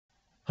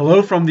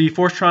Hello from the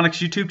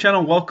Forcetronics YouTube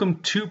channel.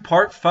 Welcome to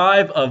part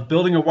 5 of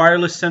building a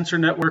wireless sensor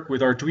network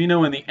with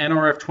Arduino and the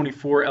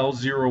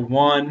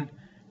nRF24L01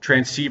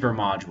 transceiver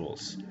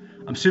modules.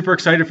 I'm super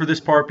excited for this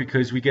part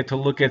because we get to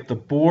look at the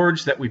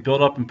boards that we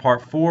built up in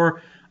part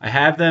 4. I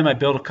have them, I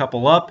built a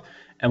couple up,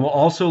 and we'll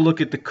also look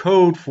at the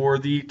code for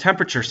the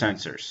temperature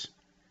sensors.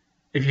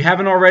 If you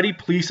haven't already,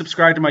 please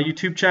subscribe to my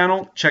YouTube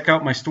channel, check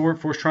out my store at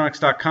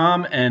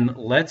forcetronics.com, and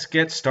let's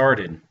get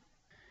started.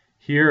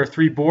 Here are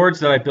 3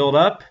 boards that I built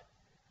up.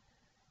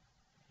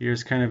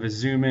 Here's kind of a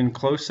zoom in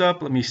close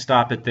up. Let me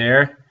stop it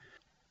there.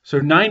 So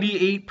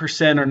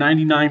 98% or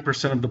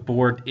 99% of the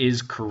board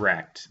is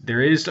correct.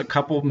 There is a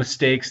couple of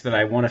mistakes that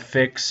I want to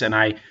fix, and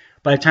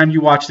by the time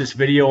you watch this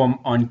video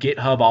on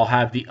GitHub, I'll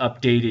have the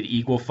updated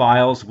Eagle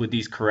files with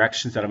these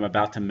corrections that I'm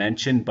about to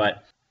mention,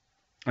 but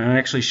I'm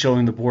actually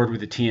showing the board with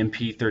the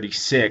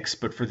TMP36,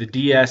 but for the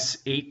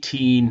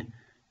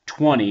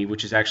DS1820,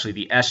 which is actually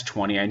the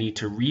S20, I need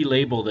to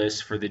relabel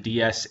this for the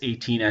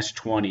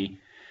DS18S20.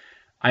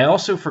 I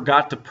also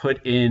forgot to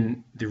put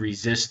in the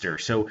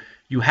resistor. So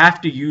you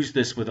have to use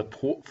this with a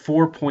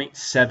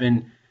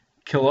 4.7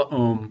 kilo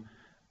ohm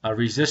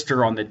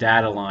resistor on the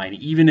data line,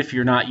 even if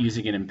you're not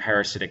using it in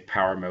parasitic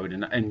power mode.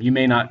 And you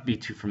may not be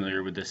too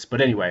familiar with this,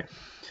 but anyway,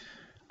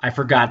 I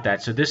forgot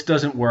that. So this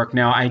doesn't work.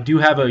 Now I do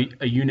have a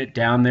unit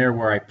down there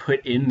where I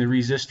put in the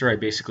resistor. I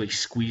basically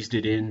squeezed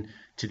it in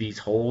to these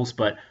holes,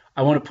 but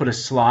I want to put a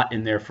slot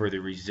in there for the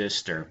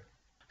resistor.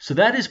 So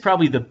that is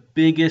probably the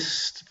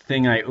biggest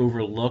thing I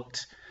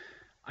overlooked.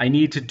 I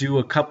need to do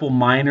a couple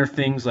minor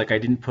things, like I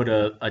didn't put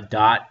a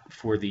dot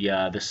for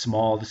the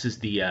small. This is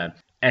the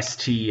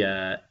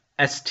Stts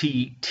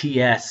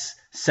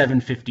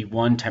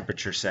 751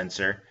 temperature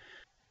sensor,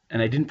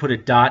 and I didn't put a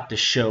dot to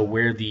show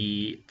where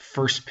the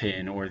first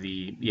pin or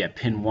the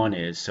pin 1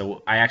 is.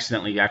 So I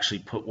accidentally actually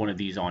put one of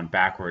these on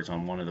backwards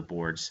on one of the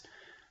boards,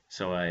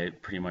 so I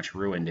pretty much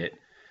ruined it.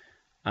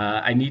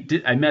 I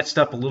messed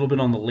up a little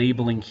bit on the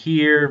labeling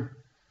here.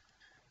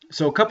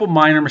 So a couple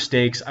minor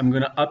mistakes. I'm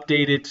going to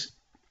update it,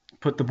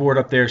 put the board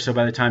up there, so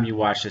by the time you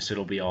watch this,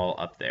 it'll be all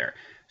up there.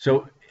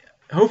 So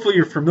hopefully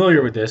you're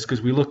familiar with this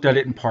because we looked at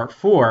it in part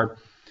 4.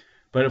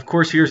 But of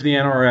course, here's the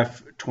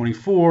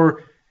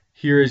nRF24.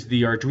 Here is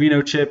the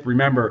Arduino chip.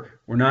 Remember,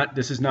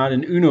 this is not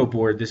an Uno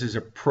board. This is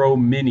a Pro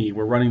Mini.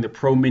 We're running the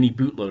Pro Mini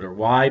bootloader.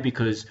 Why?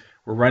 Because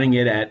we're running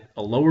it at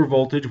a lower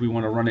voltage. We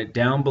want to run it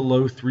down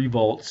below 3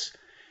 volts.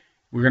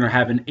 We're going to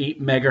have an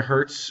 8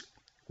 megahertz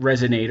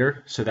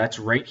resonator, so that's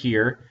right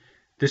here.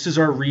 This is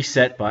our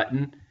reset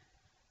button.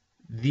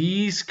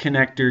 These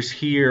connectors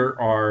here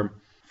are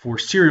for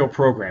serial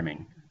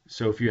programming.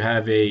 So if you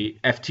have a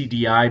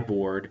FTDI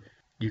board,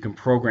 you can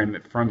program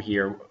it from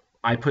here.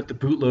 I put the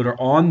bootloader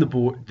on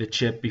the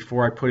chip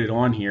before I put it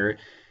on here.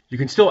 You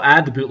can still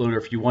add the bootloader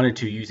if you wanted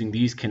to using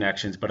these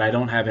connections, but I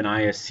don't have an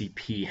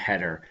ISCP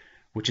header,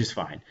 which is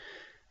fine.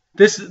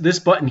 This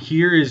button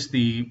here is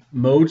the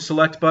mode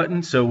select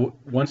button. So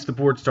once the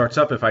board starts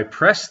up, if I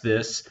press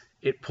this,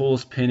 it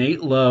pulls pin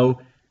 8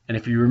 low. And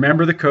if you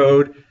remember the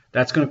code,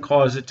 that's going to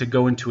cause it to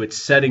go into its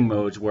setting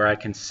modes where I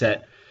can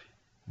set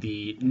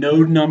the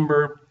node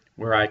number,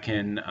 where I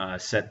can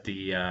set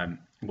the,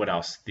 what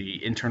else?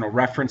 The internal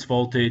reference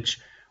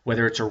voltage,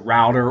 whether it's a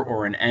router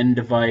or an end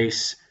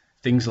device,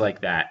 things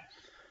like that.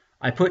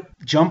 I put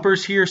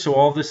jumpers here, so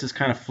all this is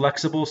kind of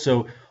flexible.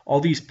 So all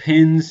these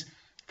pins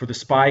for the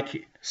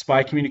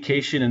SPI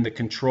communication and the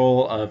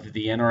control of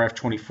the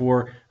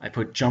nRF24, I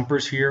put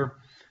jumpers here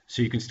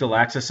so you can still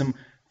access them.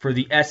 For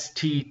the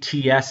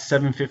Stts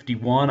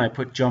 751, I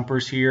put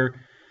jumpers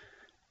here.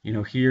 You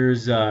know,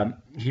 here's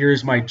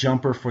my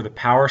jumper for the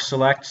power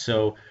select.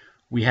 So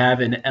we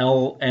have an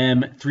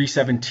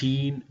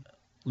LM317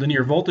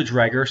 linear voltage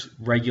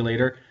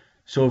regulator.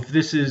 So if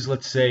this is,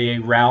 let's say, a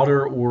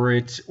router or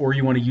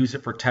you want to use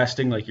it for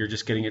testing, like you're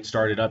just getting it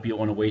started up, you don't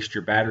want to waste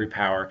your battery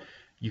power,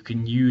 you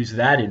can use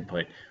that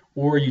input.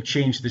 Or you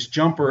change this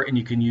jumper and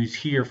you can use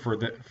here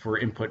for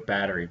input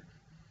battery.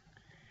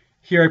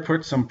 Here I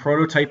put some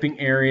prototyping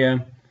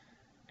area,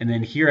 and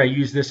then here I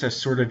use this as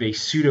sort of a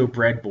pseudo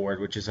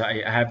breadboard, which is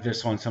I have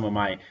this on some of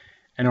my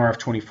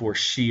nRF24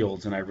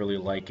 shields, and I really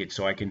like it.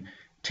 So I can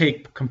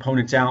take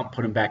components out and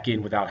put them back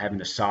in without having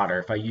to solder.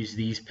 If I use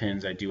these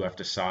pins, I do have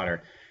to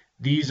solder.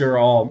 These are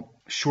all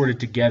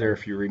shorted together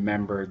if you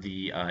remember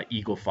the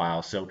Eagle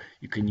file, so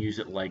you can use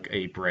it like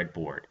a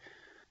breadboard.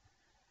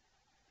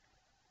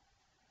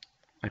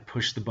 I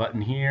push the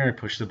button here, I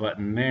push the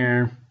button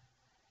there.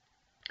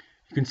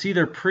 You can see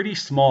they're pretty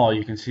small.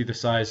 You can see the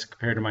size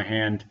compared to my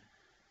hand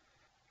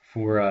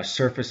for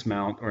surface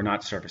mount, or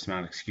not surface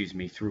mount, excuse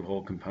me, through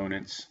hole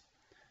components.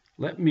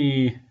 Let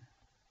me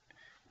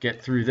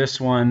get through this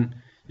one.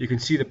 You can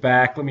see the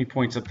back. Let me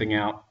point something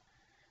out.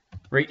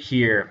 Right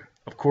here,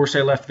 of course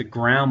I left the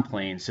ground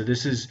plane. So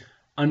this is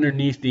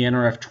underneath the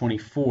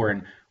nRF24,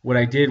 and what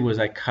I did was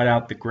I cut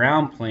out the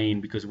ground plane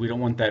because we don't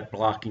want that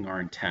blocking our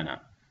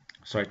antenna.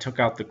 So I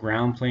took out the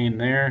ground plane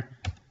there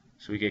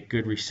so we get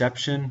good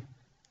reception.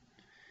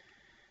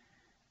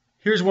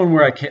 Here's one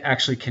where I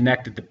actually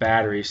connected the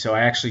battery. So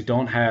I actually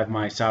don't have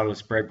my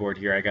solderless breadboard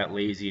here. I got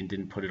lazy and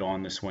didn't put it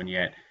on this one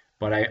yet.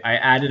 But I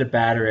added a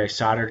battery, I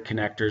soldered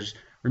connectors.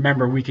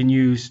 Remember, we can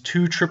use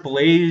 2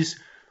 AAAs,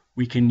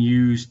 we can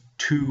use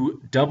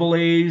 2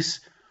 AAs,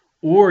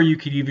 or you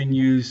could even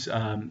use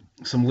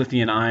some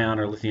lithium ion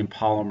or lithium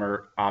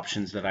polymer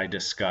options that I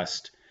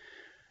discussed.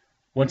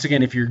 Once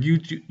again, if you're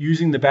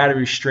using the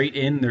battery straight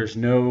in, there's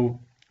no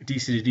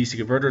DC to DC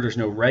converter, there's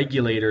no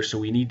regulator, so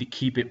we need to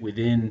keep it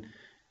within,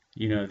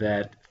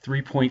 that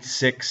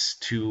 3.6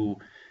 to,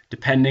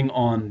 depending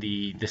on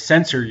the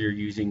sensor you're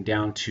using,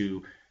 down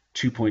to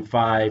 2.5,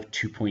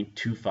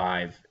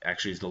 2.25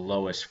 actually is the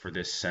lowest for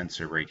this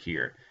sensor right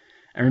here.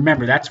 And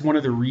remember, that's one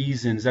of the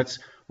reasons, that's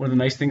one of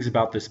the nice things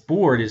about this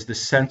board is the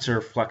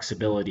sensor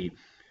flexibility.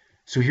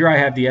 So here I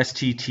have the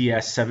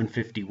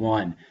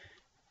Stts751.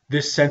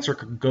 This sensor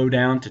could go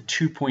down to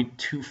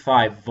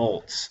 2.25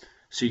 volts.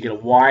 So you get a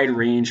wide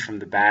range from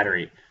the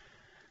battery.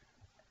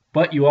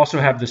 But you also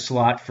have the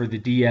slot for the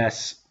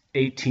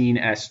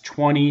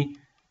DS18S20,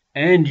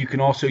 and you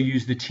can also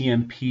use the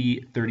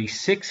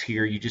TMP36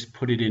 here. You just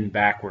put it in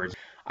backwards.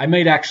 I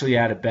might actually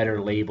add a better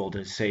label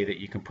to say that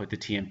you can put the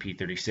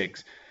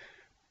TMP36.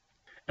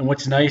 And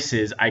what's nice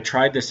is I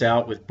tried this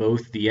out with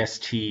both the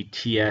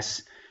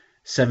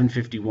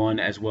STTS751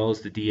 as well as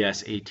the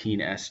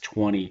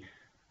DS18S20.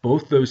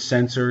 Both those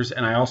sensors,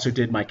 and I also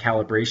did my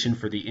calibration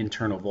for the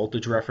internal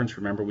voltage reference.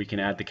 Remember, we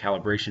can add the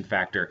calibration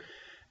factor.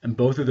 And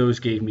both of those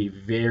gave me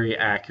very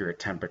accurate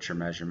temperature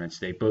measurements.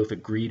 They both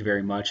agreed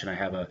very much, and I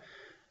have a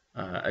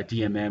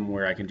DMM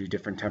where I can do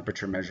different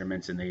temperature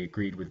measurements, and they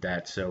agreed with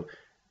that. So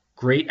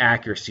great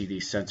accuracy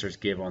these sensors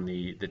give on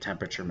the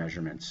temperature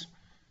measurements.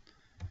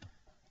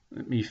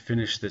 Let me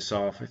finish this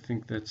off. I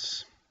think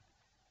that's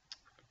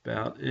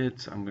about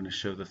it. I'm going to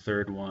show the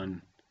third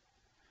one.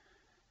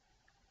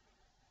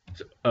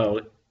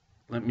 Let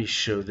me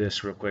show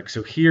this real quick.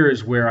 So here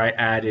is where I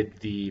added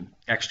the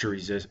extra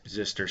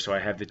resistor. So I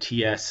have the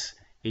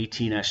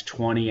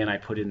TS18S20 and I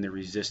put in the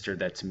resistor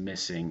that's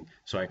missing.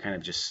 So I kind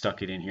of just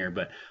stuck it in here,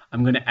 but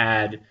I'm going to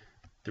add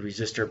the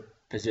resistor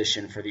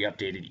position for the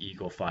updated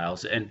Eagle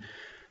files. And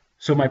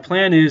so my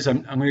plan is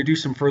I'm going to do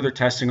some further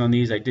testing on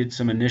these. I did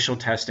some initial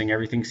testing.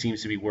 Everything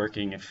seems to be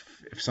working. If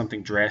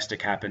something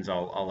drastic happens,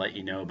 I'll let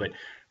you know. But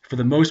for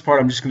the most part,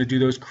 I'm just going to do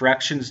those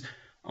corrections.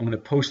 I'm going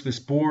to post this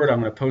board. I'm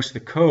going to post the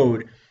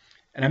code.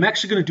 And I'm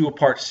actually going to do a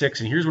part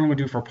 6. And here's what I'm going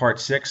to do for part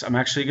 6. I'm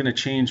actually going to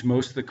change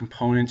most of the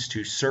components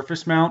to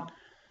surface mount.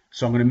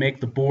 So I'm going to make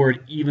the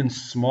board even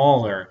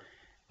smaller.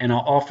 And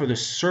I'll offer the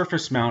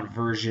surface mount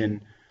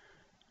version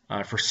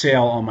for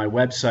sale on my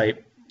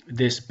website.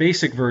 This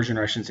basic version,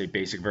 or I shouldn't say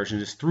basic version,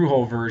 this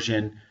through-hole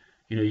version,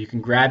 you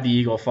can grab the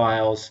Eagle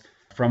files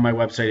from my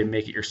website and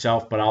make it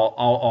yourself, but I'll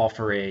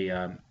offer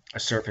a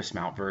surface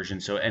mount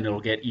version, and it'll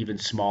get even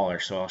smaller,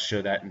 so I'll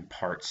show that in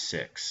part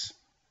 6.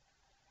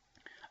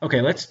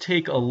 Okay, let's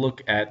take a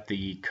look at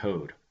the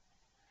code.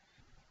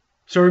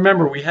 So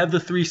remember, we have the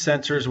 3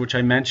 sensors, which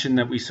I mentioned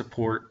that we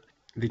support.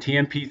 The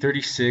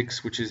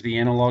TMP36, which is the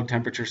analog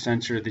temperature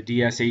sensor, the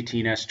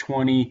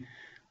DS18S20,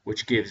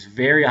 which gives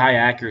very high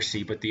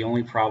accuracy, but the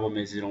only problem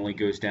is it only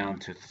goes down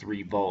to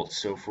 3 volts.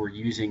 So if we're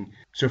using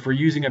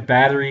a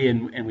battery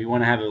and we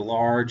want to have a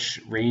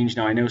large range,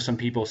 now I know some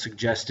people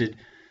suggested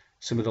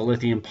some of the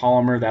lithium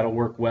polymer, that'll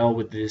work well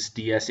with this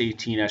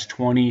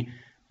DS18S20,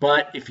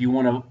 but if you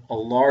want a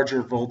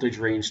larger voltage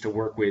range to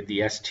work with, the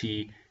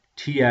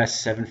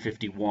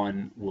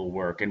STTS751 will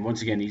work. And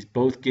once again, these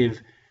both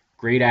give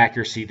great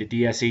accuracy. The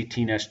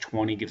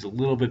DS18S20 gives a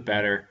little bit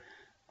better,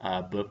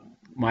 but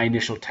my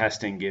initial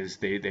testing gives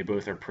they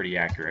both are pretty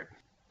accurate.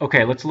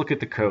 Okay, let's look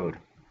at the code.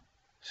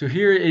 So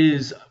here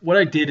is what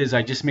I did is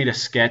I just made a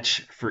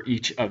sketch for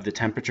each of the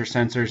temperature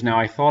sensors. Now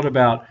I thought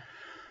about,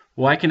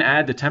 well, I can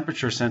add the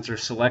temperature sensor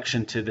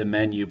selection to the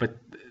menu, but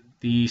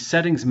the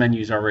settings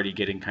menu is already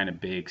getting kind of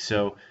big.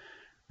 So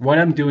what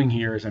I'm doing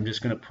here is I'm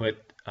just going to put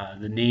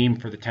the name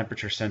for the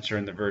temperature sensor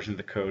and the version of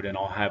the code, and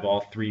I'll have all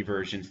 3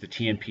 versions, the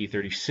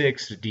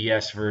TMP36, the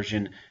DS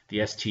version, the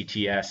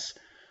STTS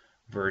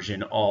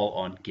version, all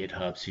on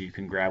GitHub, so you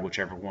can grab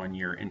whichever one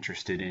you're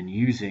interested in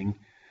using.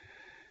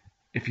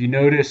 If you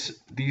notice,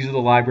 these are the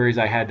libraries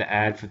I had to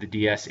add for the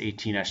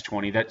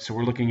DS18S20. So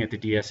we're looking at the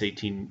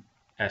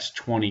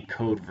DS18S20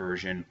 code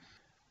version.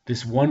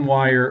 This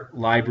one-wire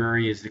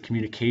library is the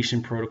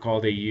communication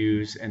protocol they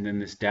use, and then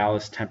this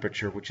Dallas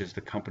Temperature, which is the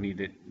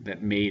company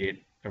that made it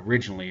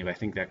originally. I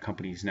think that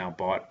company is now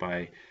bought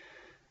by,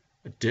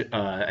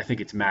 I think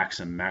it's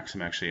Maxim.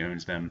 Maxim actually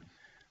owns them.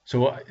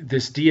 So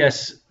this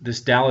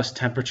Dallas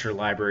Temperature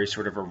library is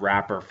sort of a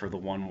wrapper for the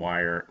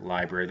one-wire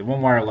library. The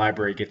one-wire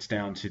library gets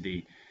down to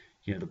the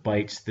the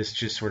bytes. This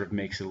just sort of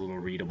makes it a little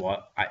readable.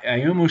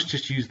 I almost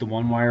just used the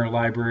one-wire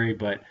library,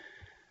 but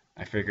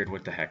I figured,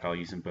 what the heck, I'll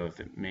use them both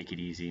and make it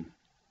easy.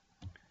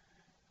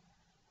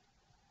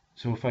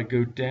 So if I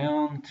go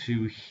down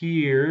to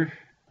here,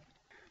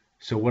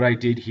 so what I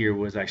did here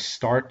was I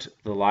start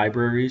the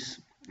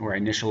libraries, or I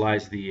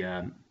initialize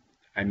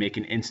I make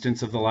an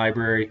instance of the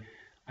library.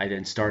 I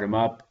then start them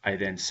up. I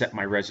then set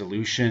my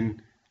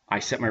resolution. I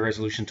set my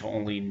resolution to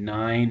only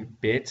 9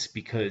 bits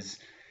because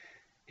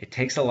it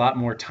takes a lot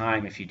more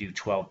time if you do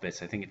 12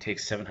 bits. I think it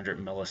takes 700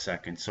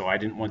 milliseconds. So I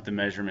didn't want the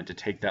measurement to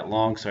take that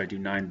long, so I do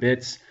 9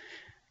 bits.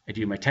 I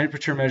do my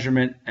temperature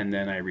measurement, and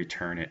then I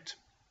return it.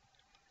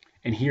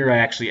 And here I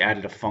actually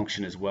added a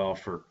function as well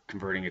for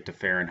converting it to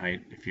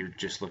Fahrenheit. If you're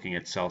just looking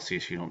at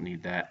Celsius, you don't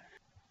need that.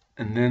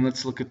 And then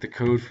let's look at the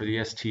code for the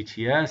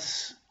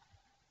STTS.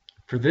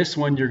 For this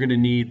one, you're going to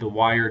need the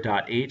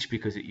wire.h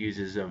because it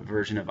uses a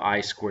version of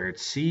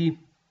I²C.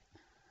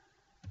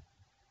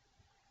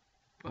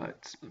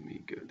 But let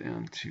me go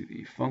down to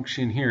the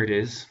function. Here it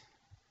is.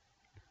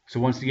 So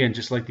once again,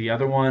 just like the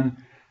other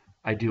one,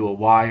 I do a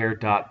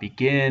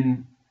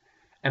wire.begin.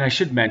 And I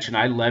should mention,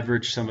 I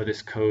leveraged some of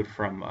this code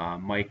from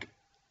Mike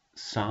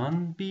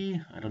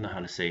Sanby. I don't know how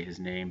to say his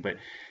name, but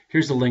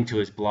here's the link to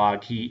his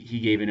blog. He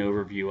gave an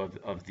overview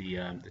of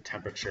the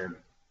temperature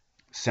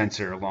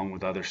sensor along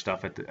with other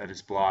stuff at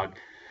his blog.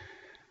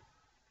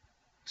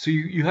 So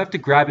you have to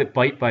grab it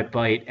byte by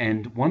byte,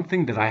 and one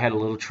thing that I had a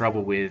little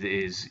trouble with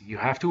is you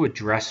have to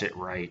address it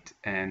right,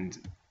 and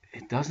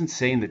it doesn't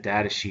say in the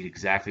data sheet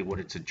exactly what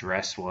its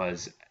address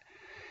was.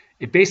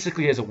 It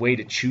basically has a way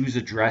to choose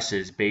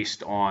addresses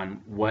based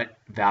on what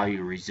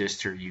value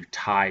resistor you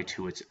tie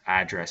to its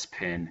address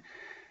pin.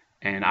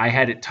 And I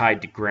had it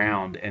tied to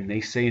ground, and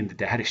they say in the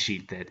data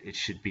sheet that it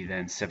should be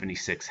then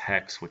 76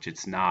 hex, which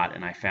it's not.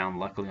 And I found,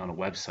 luckily on a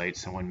website,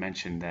 someone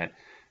mentioned that,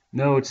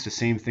 no, it's the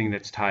same thing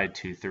that's tied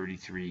to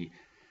 33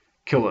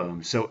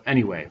 kiloohms. So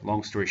anyway,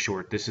 long story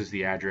short, this is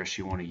the address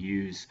you want to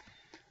use.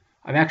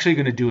 I'm actually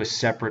going to do a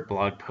separate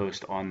blog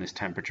post on this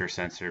temperature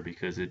sensor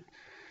because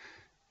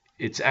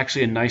it's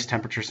actually a nice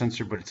temperature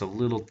sensor, but it's a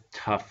little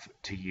tough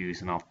to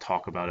use, and I'll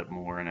talk about it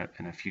more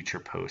in a future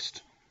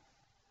post.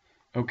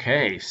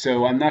 Okay,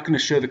 so I'm not going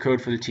to show the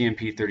code for the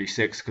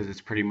TMP36 because it's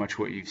pretty much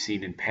what you've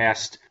seen in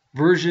past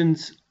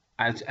versions.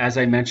 As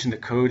I mentioned, the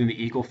code and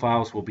the Eagle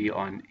files will be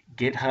on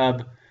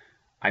GitHub.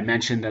 I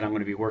mentioned that I'm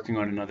going to be working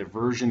on another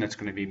version that's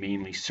going to be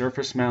mainly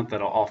surface mount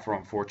that I'll offer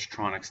on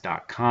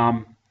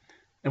forgetronics.com.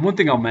 And one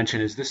thing I'll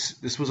mention is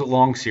this was a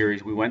long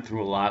series. We went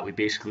through a lot. We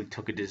basically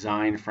took a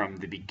design from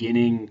the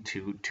beginning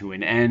to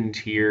an end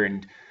here,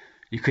 and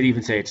you could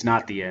even say it's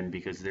not the end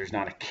because there's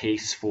not a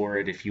case for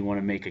it. If you want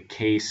to make a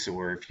case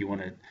or if you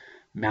want to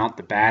mount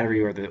the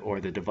battery or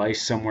the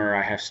device somewhere,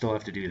 I still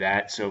have to do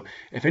that. So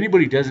if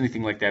anybody does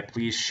anything like that,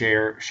 please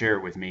share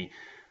it with me.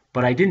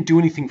 But I didn't do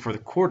anything for the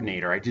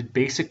coordinator. I did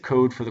basic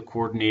code for the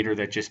coordinator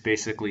that just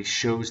basically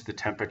shows the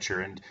temperature.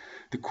 And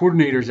the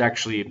coordinator is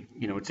actually,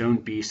 its own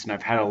beast. And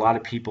I've had a lot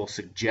of people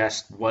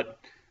suggest what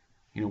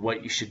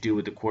you should do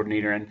with the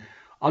coordinator. And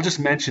I'll just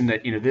mention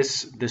that,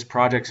 this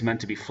project's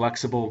meant to be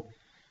flexible.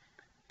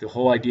 The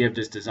whole idea of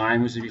this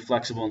design was to be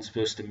flexible and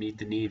supposed to meet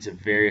the needs of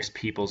various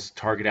people's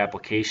target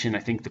application. I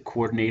think the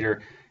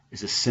coordinator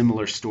is a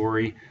similar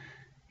story.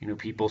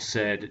 People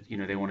said,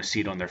 they want to see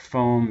it on their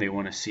phone, they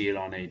want to see it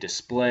on a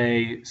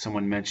display.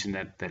 Someone mentioned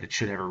that it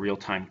should have a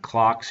real-time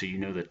clock so you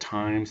know the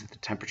times that the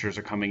temperatures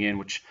are coming in,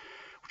 which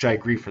I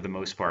agree for the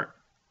most part.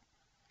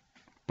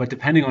 But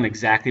depending on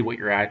exactly what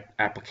your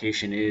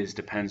application is,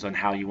 depends on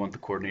how you want the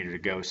coordinator to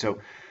go. So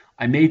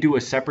I may do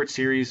a separate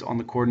series on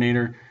the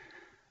coordinator.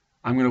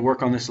 I'm going to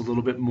work on this a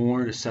little bit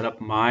more to set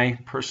up my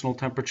personal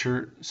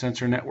temperature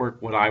sensor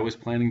network, what I was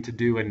planning to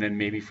do, and then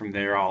maybe from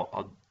there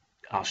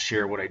I'll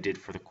share what I did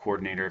for the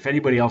coordinator. If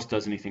anybody else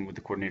does anything with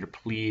the coordinator,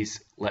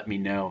 please let me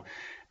know.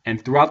 And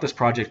throughout this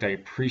project, I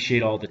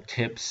appreciate all the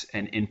tips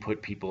and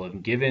input people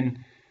have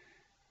given.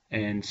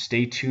 And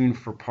stay tuned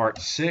for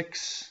part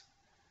 6.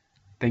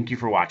 Thank you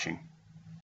for watching.